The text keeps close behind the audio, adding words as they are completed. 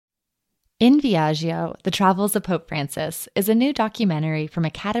In Viaggio, The Travels of Pope Francis is a new documentary from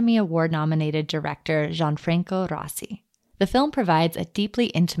Academy Award-nominated director Gianfranco Rossi. The film provides a deeply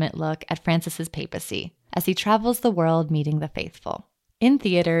intimate look at Francis's papacy as he travels the world meeting the faithful. In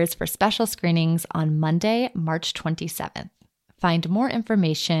theaters for special screenings on Monday, March 27th. Find more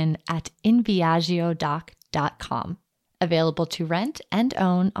information at inviaggiodoc.com. Available to rent and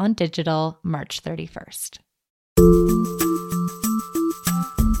own on digital March 31st.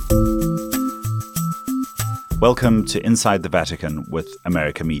 Welcome to Inside the Vatican with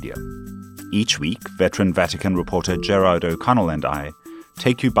America Media. Each week, veteran Vatican reporter Gerard O'Connell and I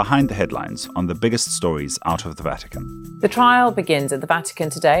take you behind the headlines on the biggest stories out of the Vatican. The trial begins at the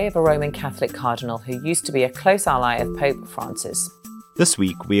Vatican today of a Roman Catholic cardinal who used to be a close ally of Pope Francis. This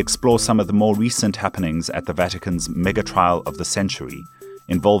week, we explore some of the more recent happenings at the Vatican's mega trial of the century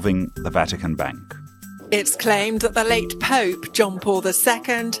involving the Vatican Bank. It's claimed that the late Pope, John Paul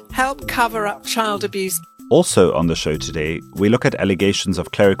II, helped cover up child abuse. Also on the show today, we look at allegations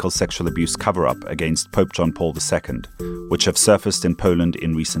of clerical sexual abuse cover-up against Pope John Paul II, which have surfaced in Poland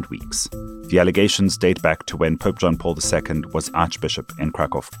in recent weeks. The allegations date back to when Pope John Paul II was Archbishop in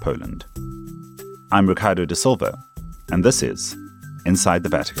Krakow, Poland. I'm Ricardo de Silva, and this is Inside the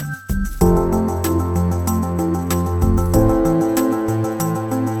Vatican.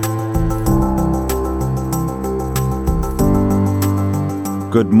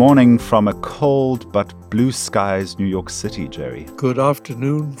 Good morning from a cold but blue skies New York City, Jerry. Good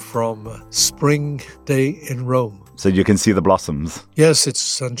afternoon from a spring day in Rome. So you can see the blossoms. Yes, it's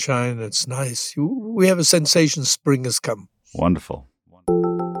sunshine, it's nice. We have a sensation spring has come. Wonderful.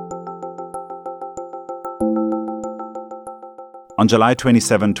 On July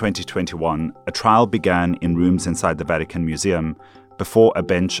 27, 2021, a trial began in rooms inside the Vatican Museum before a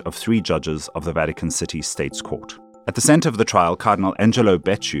bench of 3 judges of the Vatican City State's Court. At the center of the trial, Cardinal Angelo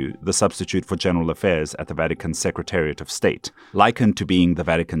Becciu, the substitute for General Affairs at the Vatican Secretariat of State, likened to being the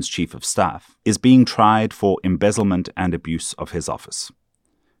Vatican's chief of staff, is being tried for embezzlement and abuse of his office.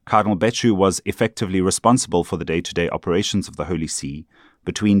 Cardinal Becciu was effectively responsible for the day-to-day operations of the Holy See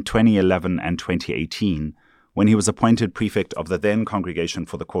between 2011 and 2018, when he was appointed prefect of the then Congregation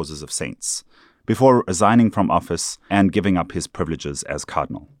for the Causes of Saints, before resigning from office and giving up his privileges as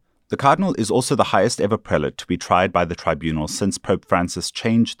cardinal. The cardinal is also the highest ever prelate to be tried by the tribunal since Pope Francis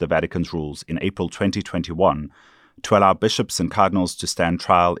changed the Vatican's rules in April 2021 to allow bishops and cardinals to stand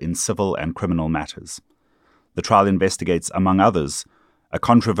trial in civil and criminal matters. The trial investigates, among others, a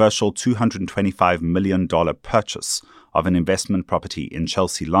controversial $225 million purchase of an investment property in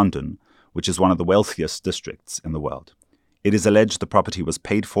Chelsea, London, which is one of the wealthiest districts in the world. It is alleged the property was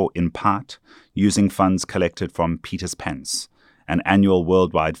paid for in part using funds collected from Peter's Pence, an annual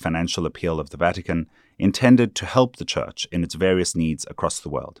worldwide financial appeal of the Vatican intended to help the Church in its various needs across the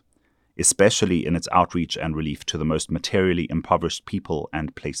world, especially in its outreach and relief to the most materially impoverished people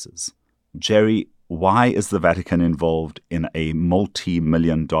and places. Jerry, why is the Vatican involved in a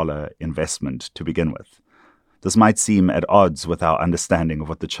multi-million-dollar investment to begin with? This might seem at odds with our understanding of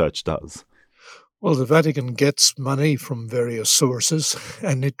what the Church does. Well, the Vatican gets money from various sources,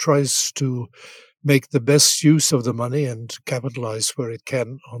 and it tries to make the best use of the money and capitalize where it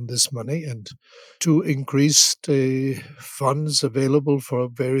can on this money and to increase the funds available for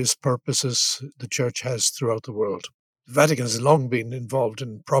various purposes the Church has throughout the world. The Vatican has long been involved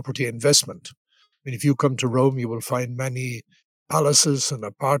in property investment. I mean, if you come to Rome, you will find many palaces and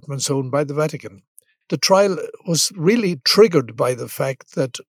apartments owned by the Vatican. The trial was really triggered by the fact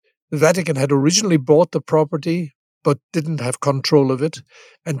that the Vatican had originally bought the property but didn't have control of it.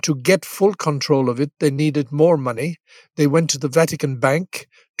 And to get full control of it, they needed more money. They went to the Vatican Bank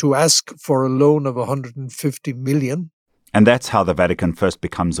to ask for a loan of $150 million. And that's how the Vatican first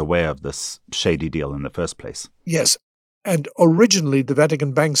becomes aware of this shady deal in the first place. Yes. And originally, the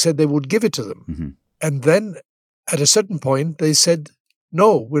Vatican Bank said they would give it to them. Mm-hmm. And then at a certain point, they said,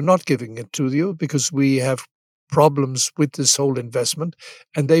 no, we're not giving it to you because we have problems with this whole investment.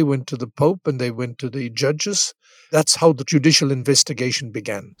 And they went to the Pope and they went to the judges. That's how the judicial investigation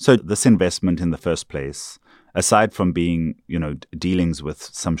began. So this investment in the first place, aside from being, dealings with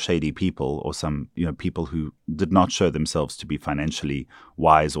some shady people or some, people who did not show themselves to be financially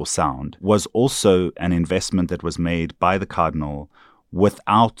wise or sound, was also an investment that was made by the cardinal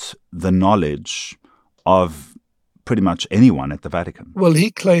without the knowledge of pretty much anyone at the Vatican. Well,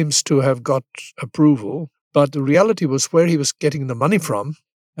 he claims to have got approval, but the reality was where he was getting the money from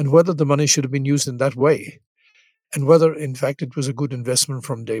and whether the money should have been used in that way and whether, in fact, it was a good investment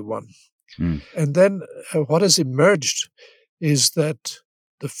from day one. Mm. And then what has emerged is that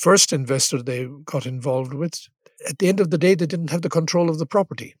the first investor they got involved with at the end of the day, they didn't have the control of the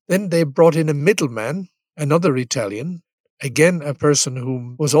property. Then they brought in a middleman, another Italian, again a person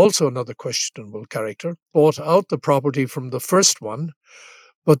who was also another questionable character, bought out the property from the first one,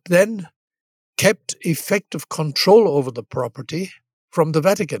 but then kept effective control over the property from the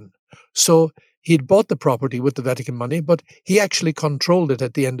Vatican. So he'd bought the property with the Vatican money, but he actually controlled it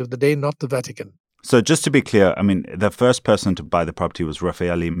at the end of the day, not the Vatican. So just to be clear, I mean, the first person to buy the property was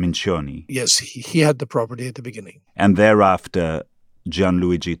Raffaele Mincioni. Yes, he had the property at the beginning. And thereafter,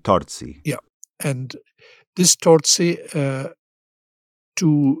 Gianluigi Torzi. Yeah. And this Torzi,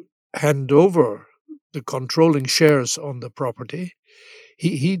 to hand over the controlling shares on the property,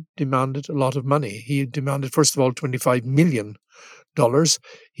 he demanded a lot of money. He demanded, first of all, $25 million.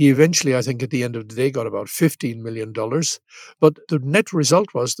 He eventually, I think, at the end of the day, got about $15 million. But the net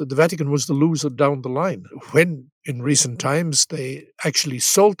result was that the Vatican was the loser down the line. When, in recent times, they actually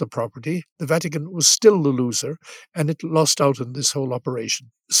sold the property, the Vatican was still the loser, and it lost out in this whole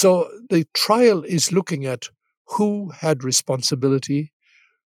operation. So the trial is looking at who had responsibility,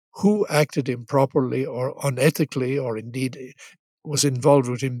 who acted improperly or unethically, or indeed was involved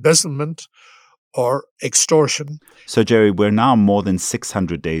with embezzlement or extortion. So, Jerry, we're now more than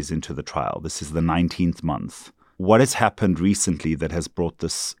 600 days into the trial. This is the 19th month. What has happened recently that has brought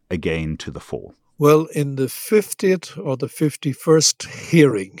this again to the fore? Well, in the 50th or the 51st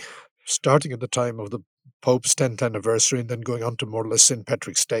hearing, starting at the time of the Pope's 10th anniversary and then going on to more or less St.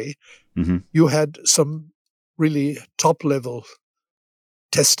 Patrick's Day, you had some really top-level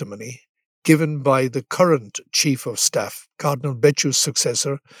testimony given by the current chief of staff, Cardinal Becciu's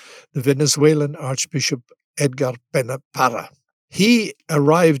successor, the Venezuelan Archbishop Edgar Pena-Parra. He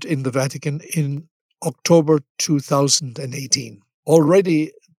arrived in the Vatican in October 2018.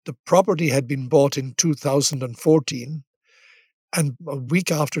 Already, the property had been bought in 2014, and a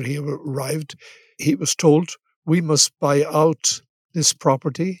week after he arrived, he was told, we must buy out this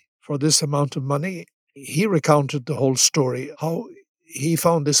property for this amount of money. He recounted the whole story, how he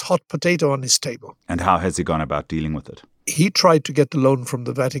found this hot potato on his table. And how has he gone about dealing with it? He tried to get the loan from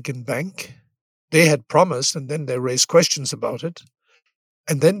the Vatican Bank. They had promised, and then they raised questions about it.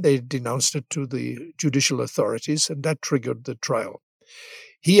 And then they denounced it to the judicial authorities, and that triggered the trial.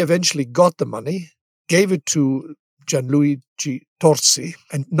 He eventually got the money, gave it to Gianluigi Torzi,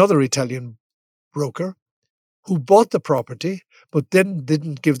 another Italian broker, who bought the property, but then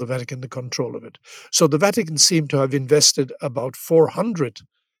didn't give the Vatican the control of it. So the Vatican seemed to have invested about $400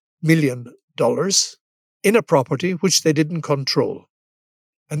 million in a property which they didn't control.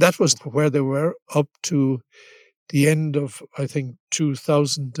 And that was where they were up to the end of, I think,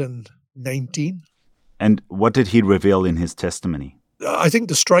 2019. And what did he reveal in his testimony? I think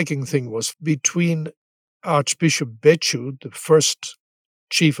the striking thing was between Archbishop Becciu, the first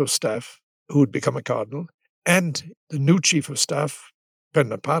chief of staff who had become a cardinal, and the new chief of staff,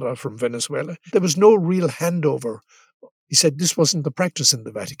 Pena-Parra from Venezuela, there was no real handover. He said this wasn't the practice in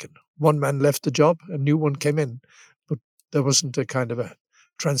the Vatican. One man left the job, a new one came in, but there wasn't a kind of a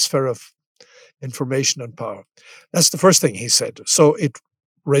transfer of information and power. That's the first thing he said. So it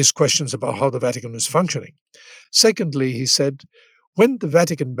raised questions about how the Vatican was functioning. Secondly, he said, when the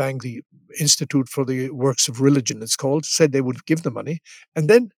Vatican Bank, the Institute for the Works of Religion, it's called, said they would give the money, and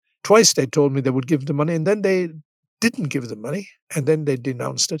then twice they told me they would give the money, and then they didn't give the money, and then they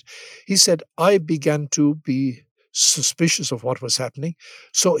denounced it. He said, I began to be suspicious of what was happening.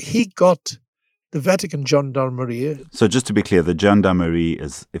 So he got the Vatican Gendarmerie. So just to be clear, the Gendarmerie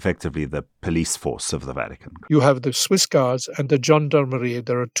is effectively the police force of the Vatican. You have the Swiss Guards and the Gendarmerie.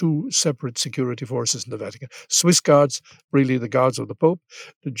 There are two separate security forces in the Vatican. Swiss Guards, really the guards of the Pope.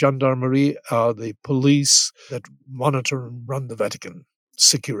 The Gendarmerie are the police that monitor and run the Vatican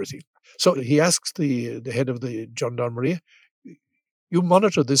security. So he asks the head of the Gendarmerie, you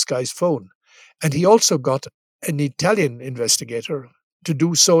monitor this guy's phone. And he also got an Italian investigator to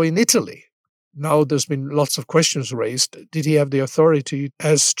do so in Italy. Now there's been lots of questions raised. Did he have the authority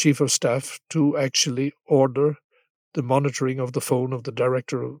as chief of staff to actually order the monitoring of the phone of the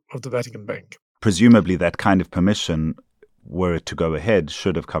director of the Vatican Bank? Presumably that kind of permission, were it to go ahead,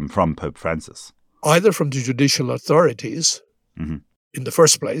 should have come from Pope Francis. Either from the judicial authorities in the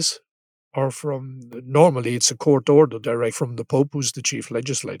first place, or from, normally it's a court order direct from the Pope, who's the chief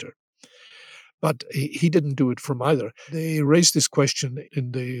legislator. But he didn't do it from either. They raised this question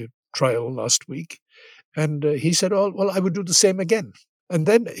in the trial last week, and he said, oh, well, I would do the same again. And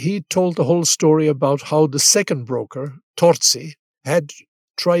then he told the whole story about how the second broker, Torzi, had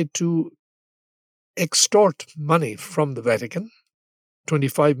tried to extort money from the Vatican,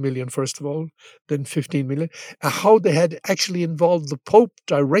 25 million first of all, then 15 million, and how they had actually involved the Pope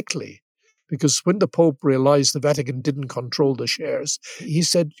directly, because when the Pope realized the Vatican didn't control the shares, he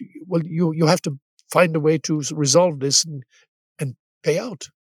said, well, you have to find a way to resolve this and pay out.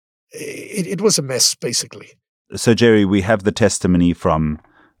 It was a mess, basically. So, Jerry, we have the testimony from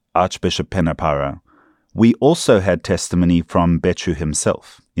Archbishop Penapara. We also had testimony from Becciu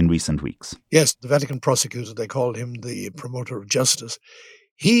himself in recent weeks. Yes, the Vatican prosecutor, they called him the promoter of justice.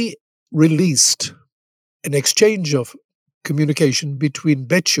 He released an exchange of communication between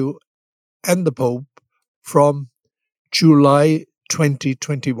Becciu and the Pope from July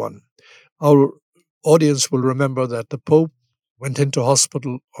 2021. Our audience will remember that the Pope went into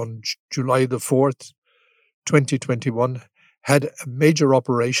hospital on July the 4th, 2021, had a major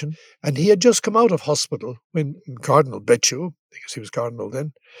operation, and he had just come out of hospital when Cardinal Becciu, because he was cardinal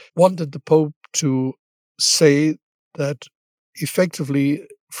then, wanted the Pope to say that effectively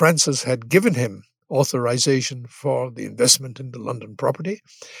Francis had given him authorization for the investment in the London property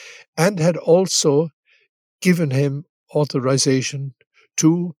and had also given him authorization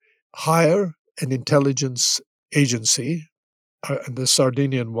to hire an intelligence agency, and the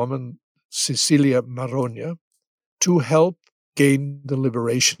Sardinian woman, Cecilia Marogna, to help gain the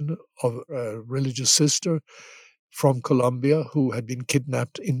liberation of a religious sister from Colombia who had been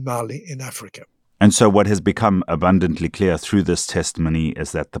kidnapped in Mali in Africa. And so what has become abundantly clear through this testimony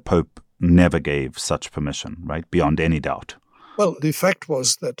is that the Pope never gave such permission, right? Beyond any doubt. Well, the fact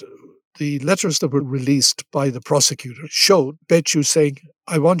was that the letters that were released by the prosecutor showed Becciu saying,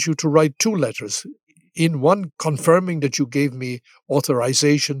 I want you to write 2 letters. In one, confirming that you gave me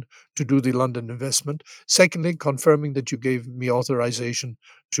authorization to do the London investment. Secondly, confirming that you gave me authorization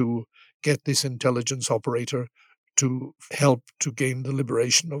to get this intelligence operator to help to gain the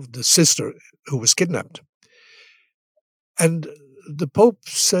liberation of the sister who was kidnapped. And the Pope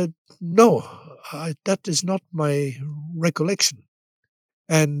said, no, that is not my recollection.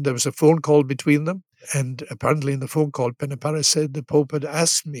 And there was a phone call between them. And apparently in the phone call, Penapara said the Pope had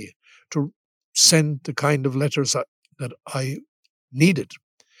asked me to send the kind of letters that I needed.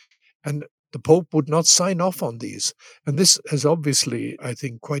 And the Pope would not sign off on these. And this is obviously, I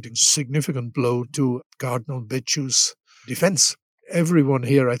think, quite a significant blow to Cardinal Becciu's defense. Everyone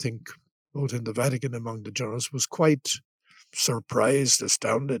here, I think, both in the Vatican among the journalists, was quite surprised,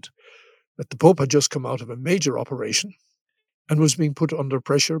 astounded that the Pope had just come out of a major operation and was being put under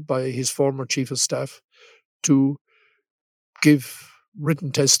pressure by his former chief of staff to give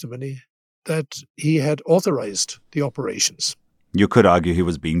written testimony that he had authorized the operations. You could argue he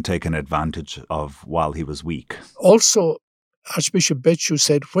was being taken advantage of while he was weak. Also, Archbishop Becciu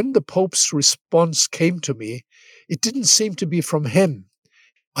said, when the Pope's response came to me, it didn't seem to be from him.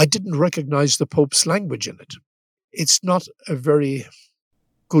 I didn't recognize the Pope's language in it. It's not a very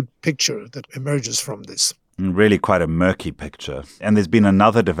good picture that emerges from this. Really quite a murky picture. And there's been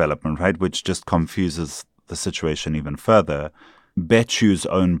another development, right, which just confuses the situation even further. Becciu's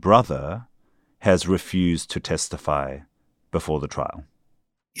own brother has refused to testify before the trial.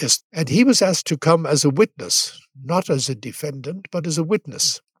 Yes, and he was asked to come as a witness, not as a defendant, but as a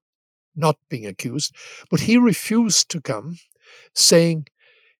witness, not being accused. But he refused to come, saying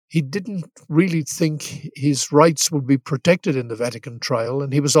he didn't really think his rights would be protected in the Vatican trial,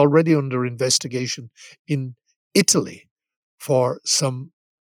 and he was already under investigation in Italy for some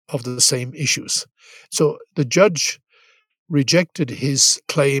of the same issues. So the judge rejected his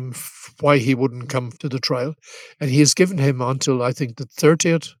claim why he wouldn't come to the trial, and he has given him until, I think, the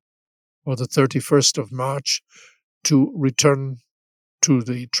 30th or the 31st of March to return to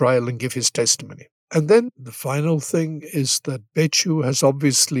the trial and give his testimony. And then the final thing is that Becciu has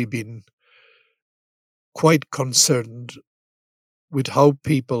obviously been quite concerned with how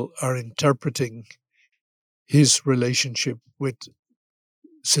people are interpreting his relationship with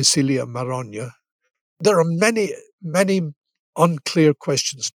Cecilia Marogna. There are many, many unclear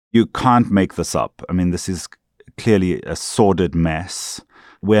questions. You can't make this up. I mean, this is clearly a sordid mess.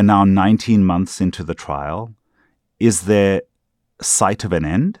 We're now 19 months into the trial. Is there sight of an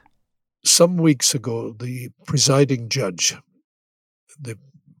end? Some weeks ago, the presiding judge, the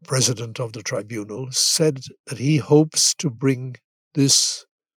president of the tribunal, said that he hopes to bring this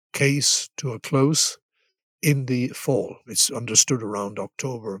case to a close in the fall. It's understood around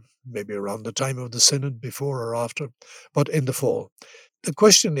October, maybe around the time of the synod, before or after, but in the fall. The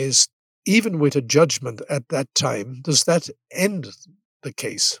question is, even with a judgment at that time, does that end the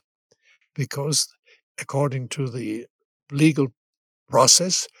case? Because according to the legal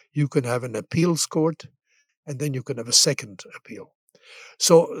process, you can have an appeals court and then you can have a second appeal.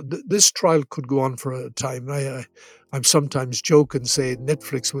 So this trial could go on for a time. I'm sometimes joke and say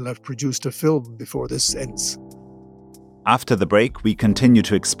Netflix will have produced a film before this ends. After the break, we continue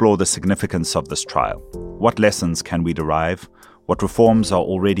to explore the significance of this trial. What lessons can we derive? What reforms are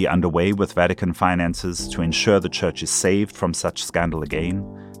already underway with Vatican finances to ensure the Church is saved from such scandal again?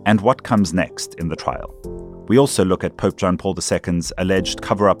 And what comes next in the trial? We also look at Pope John Paul II's alleged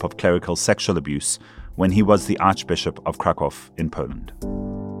cover-up of clerical sexual abuse when he was the Archbishop of Krakow in Poland.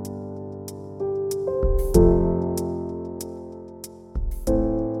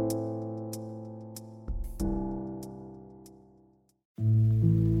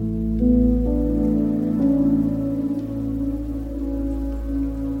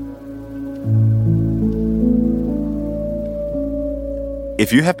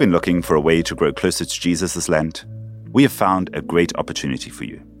 If you have been looking for a way to grow closer to Jesus this Lent, we have found a great opportunity for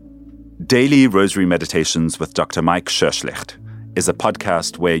you. Daily Rosary Meditations with Dr. Mike Scherschlicht is a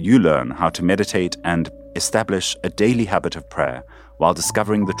podcast where you learn how to meditate and establish a daily habit of prayer while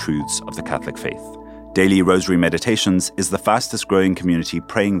discovering the truths of the Catholic faith. Daily Rosary Meditations is the fastest growing community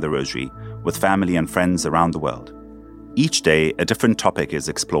praying the Rosary with family and friends around the world. Each day, a different topic is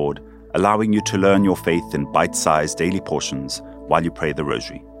explored, allowing you to learn your faith in bite-sized daily portions while you pray the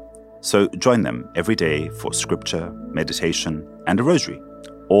Rosary. So join them every day for scripture, meditation, and a Rosary,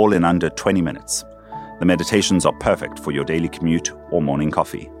 all in under 20 minutes. The meditations are perfect for your daily commute or morning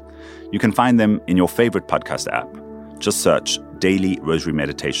coffee. You can find them in your favorite podcast app. Just search Daily Rosary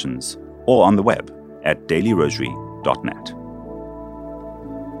Meditations or on the web at dailyrosary.net.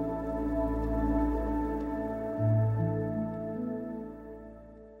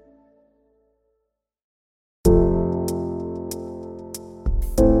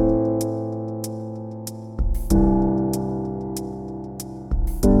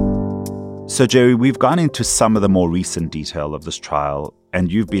 So, Jerry, we've gone into some of the more recent detail of this trial,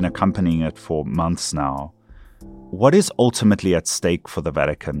 and you've been accompanying it for months now. What is ultimately at stake for the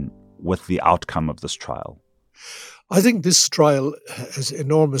Vatican with the outcome of this trial? I think this trial has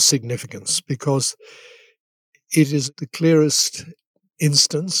enormous significance because it is the clearest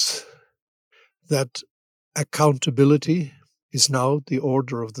instance that accountability is now the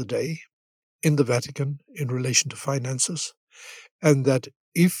order of the day in the Vatican in relation to finances, and that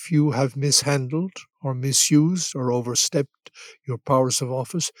if you have mishandled or misused or overstepped your powers of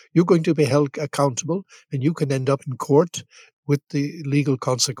office, you're going to be held accountable, and you can end up in court with the legal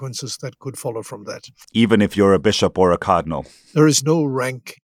consequences that could follow from that. Even if you're a bishop or a cardinal? There is no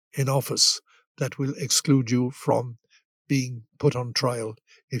rank in office that will exclude you from being put on trial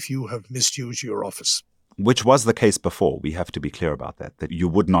if you have misused your office. Which was the case before. We have to be clear about that you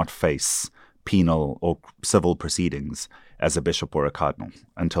would not face penal or civil proceedings as a bishop or a cardinal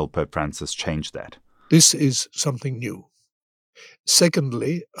until Pope Francis changed that. This is something new.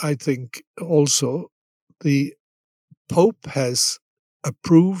 Secondly, I think also the Pope has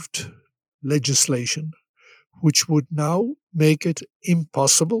approved legislation which would now make it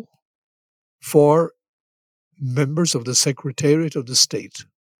impossible for members of the Secretariat of the State,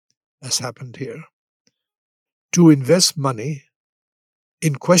 as happened here, to invest money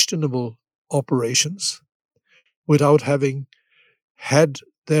in questionable operations without having had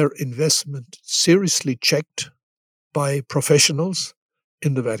their investment seriously checked by professionals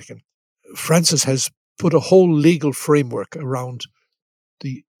in the Vatican. Francis has put a whole legal framework around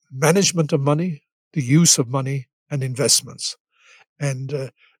the management of money, the use of money, and investments.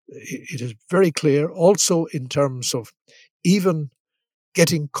 And it is very clear also in terms of even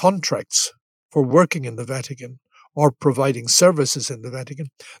getting contracts for working in the Vatican or providing services in the Vatican.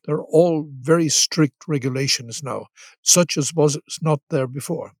 There are all very strict regulations now, such as was not there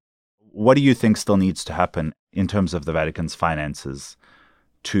before. What do you think still needs to happen in terms of the Vatican's finances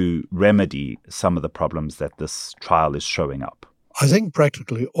to remedy some of the problems that this trial is showing up? I think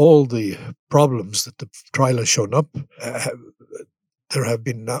practically all the problems that the trial has shown up, there have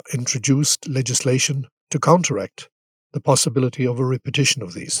been now introduced legislation to counteract the possibility of a repetition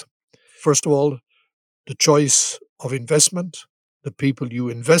of these. First of all, the choice of investment, the people you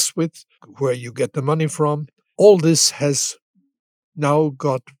invest with, where you get the money from, all this has now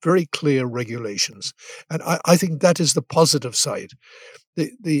got very clear regulations. And I think that is the positive side.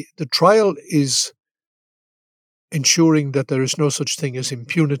 The trial is ensuring that there is no such thing as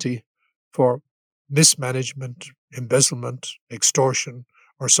impunity for mismanagement, embezzlement, extortion,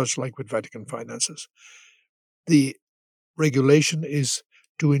 or such like with Vatican finances. The regulation is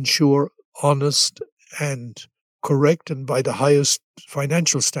to ensure honest and correct and by the highest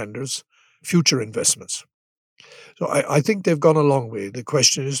financial standards future investments. So I think they've gone a long way. The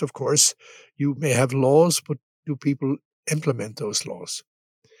question is, of course, you may have laws, but do people implement those laws?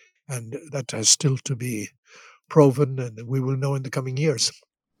 And that has still to be proven, and we will know in the coming years.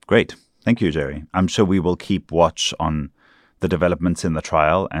 Great. Thank you, Jerry. I'm sure we will keep watch on the developments in the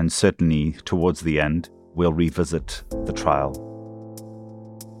trial, and certainly towards the end, we'll revisit the trial.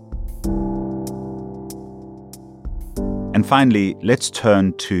 And finally, let's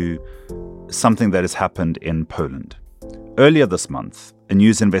turn to something that has happened in Poland. Earlier this month, a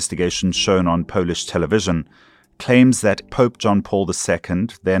news investigation shown on Polish television claims that Pope John Paul II,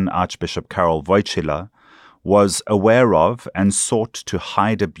 then Archbishop Karol Wojtyla, was aware of and sought to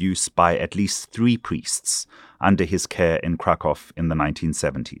hide abuse by at least 3 priests under his care in Krakow in the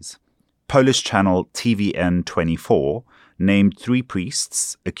 1970s. Polish channel TVN24 named 3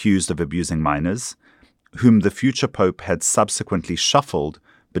 priests accused of abusing minors, whom the future pope had subsequently shuffled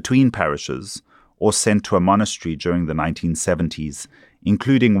between parishes or sent to a monastery during the 1970s,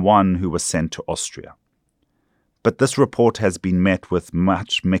 including one who was sent to Austria. But this report has been met with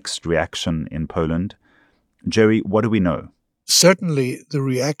much mixed reaction in Poland. Jerry, what do we know? Certainly the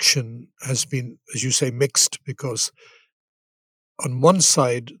reaction has been, as you say, mixed, because on one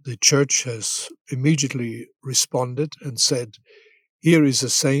side, the church has immediately responded and said, here is a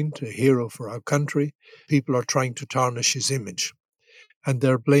saint, a hero for our country. People are trying to tarnish his image. And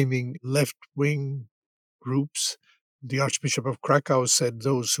they're blaming left-wing groups. The Archbishop of Krakow said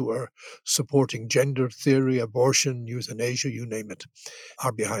those who are supporting gender theory, abortion, euthanasia, you name it,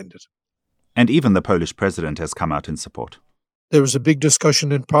 are behind it. And even the Polish president has come out in support. There was a big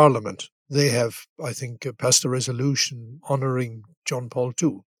discussion in Parliament. They have, I think, passed a resolution honoring John Paul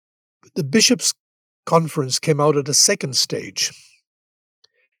II. The bishops' conference came out at a second stage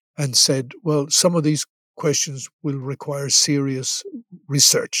and said, well, some of these questions will require serious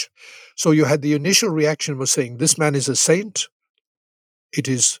research. So you had the initial reaction was saying, this man is a saint. It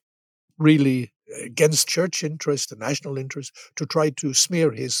is really against church interest and national interest to try to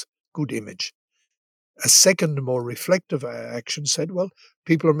smear his good image. A second, more reflective action said, well,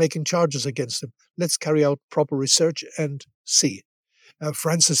 people are making charges against him. Let's carry out proper research and see.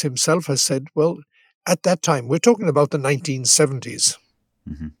 Francis himself has said, well, at that time, we're talking about the 1970s,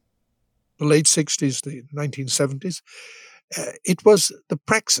 the late 60s, the 1970s, it was the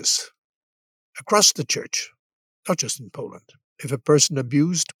praxis across the church, not just in Poland. If a person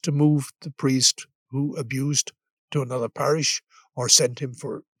abused, to move the priest who abused to another parish or sent him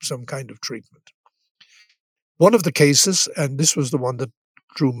for some kind of treatment. One of the cases, and this was the one that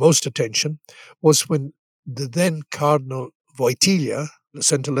drew most attention, was when the then Cardinal Wojtyla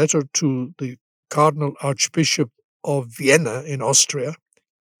sent a letter to the Cardinal Archbishop of Vienna in Austria,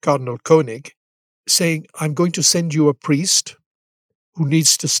 Cardinal Koenig, saying, I'm going to send you a priest who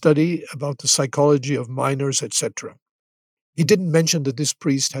needs to study about the psychology of minors, etc. He didn't mention that this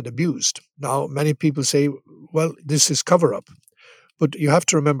priest had abused. Now, many people say, well, this is cover-up. But you have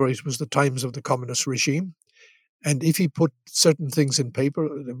to remember it was the times of the communist regime. And if he put certain things in paper,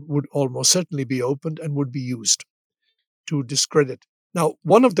 it would almost certainly be opened and would be used to discredit. Now,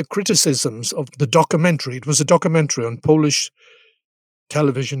 one of the criticisms of the documentary, it was a documentary on Polish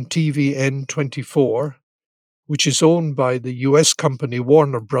television TVN24, which is owned by the US company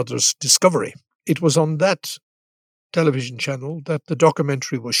Warner Brothers Discovery. It was on that television channel that the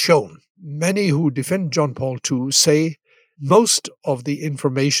documentary was shown. Many who defend John Paul II say most of the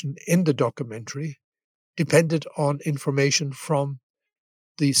information in the documentary depended on information from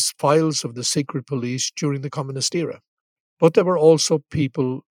the files of the secret police during the communist era. But there were also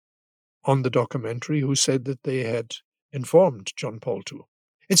people on the documentary who said that they had informed John Paul II.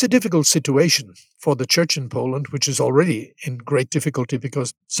 It's a difficult situation for the church in Poland, which is already in great difficulty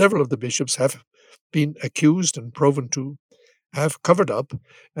because several of the bishops have been accused and proven to have covered up,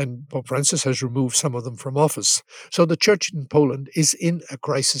 and Pope Francis has removed some of them from office. So the church in Poland is in a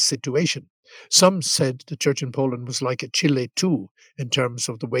crisis situation. Some said the church in Poland was like a Chile too in terms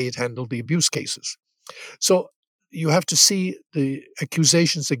of the way it handled the abuse cases. So you have to see the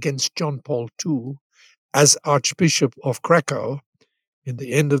accusations against John Paul II as Archbishop of Krakow in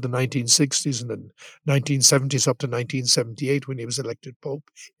the end of the 1960s and the 1970s up to 1978 when he was elected Pope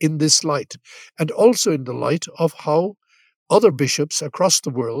in this light, and also in the light of how other bishops across the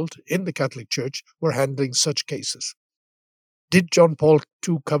world in the Catholic Church were handling such cases. Did John Paul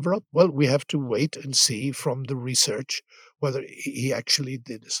II cover up? Well, we have to wait and see from the research whether he actually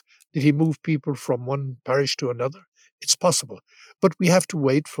did this. Did he move people from one parish to another? It's possible. But we have to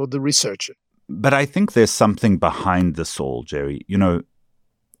wait for the research. But I think there's something behind this all, Jerry. You know,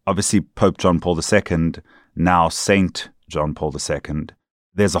 obviously Pope John Paul II, now Saint John Paul II,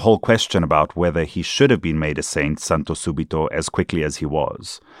 there's a whole question about whether he should have been made a saint, Santo Subito, as quickly as he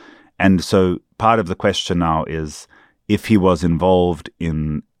was. And so part of the question now is, if he was involved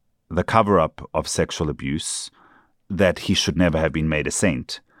in the cover-up of sexual abuse, that he should never have been made a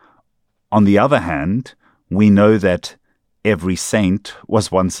saint. On the other hand, we know that every saint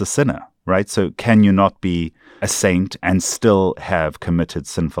was once a sinner, right? So can you not be a saint and still have committed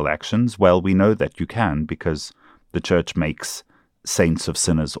sinful actions? Well, we know that you can, because the church makes saints of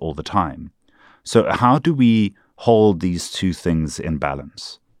sinners all the time. So how do we hold these two things in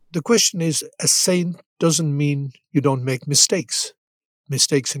balance? The question is, a saint doesn't mean you don't make mistakes.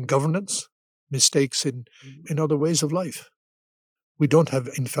 Mistakes in governance, mistakes in other ways of life. We don't have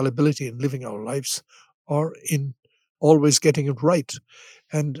infallibility in living our lives or in always getting it right.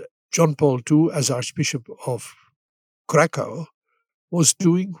 And John Paul II, as Archbishop of Krakow, was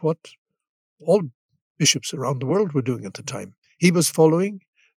doing what all bishops around the world were doing at the time. He was following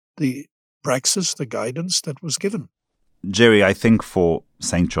the praxis, the guidance that was given. Jerry, I think for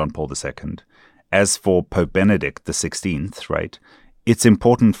St. John Paul II, as for Pope Benedict XVI, right, it's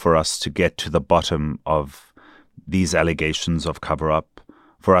important for us to get to the bottom of these allegations of cover-up,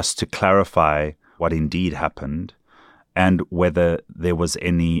 for us to clarify what indeed happened and whether there was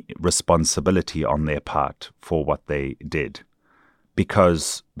any responsibility on their part for what they did.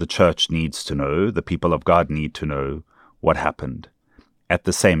 Because the church needs to know, the people of God need to know what happened. At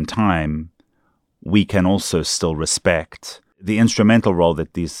the same time, we can also still respect the instrumental role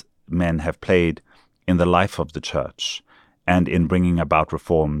that these men have played in the life of the church and in bringing about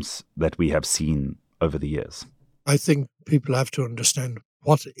reforms that we have seen over the years. I think people have to understand,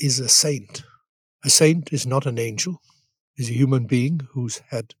 what is a saint? A saint is not an angel. He's a human being who's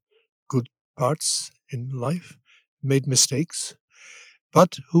had good parts in life, made mistakes,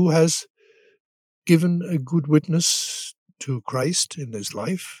 but who has given a good witness to Christ in his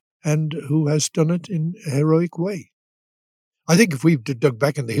life and who has done it in a heroic way. I think if we dug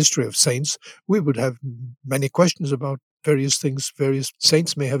back in the history of saints, we would have many questions about various things various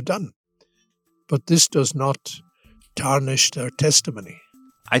saints may have done. But this does not tarnish their testimony.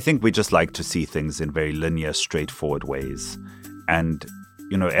 I think we just like to see things in very linear, straightforward ways. And,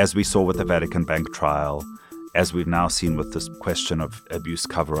 as we saw with the Vatican Bank trial, as we've now seen with this question of abuse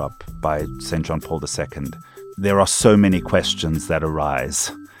cover-up by St. John Paul II, there are so many questions that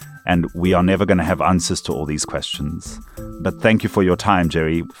arise. And we are never going to have answers to all these questions. But thank you for your time,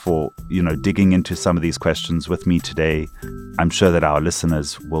 Jerry, for, digging into some of these questions with me today. I'm sure that our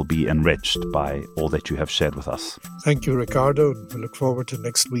listeners will be enriched by all that you have shared with us. Thank you, Ricardo. We look forward to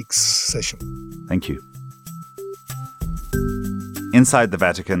next week's session. Thank you. Inside the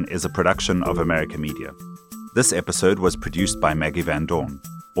Vatican is a production of America Media. This episode was produced by Maggie Van Dorn.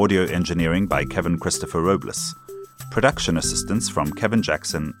 Audio engineering by Kevin Christopher Robles. Production assistance from Kevin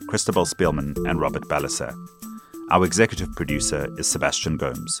Jackson, Christabel Spielman, and Robert Ballasar. Our executive producer is Sebastian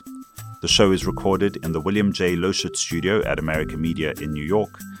Gomes. The show is recorded in the William J. Loschitz Studio at America Media in New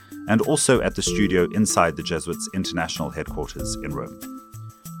York, and also at the studio inside the Jesuits' international headquarters in Rome.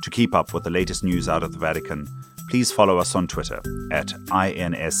 To keep up with the latest news out of the Vatican, please follow us on Twitter at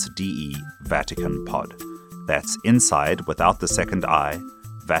INSDE Vatican Pod. That's inside without the second I,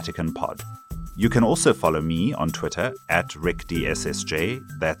 Vatican Pod. You can also follow me on Twitter at RickDSSJ,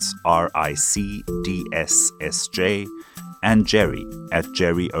 that's RICDSSJ, and Jerry at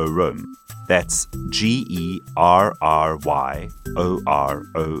Jerry O. Rome, that's GERRYOROME.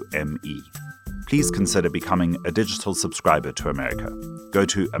 Please consider becoming a digital subscriber to America. Go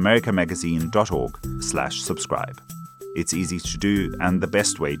to americamagazine.org/subscribe. It's easy to do and the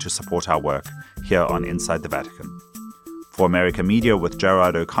best way to support our work here on Inside the Vatican. For America Media with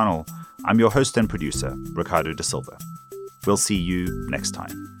Gerard O'Connell, I'm your host and producer, Ricardo da Silva. We'll see you next time.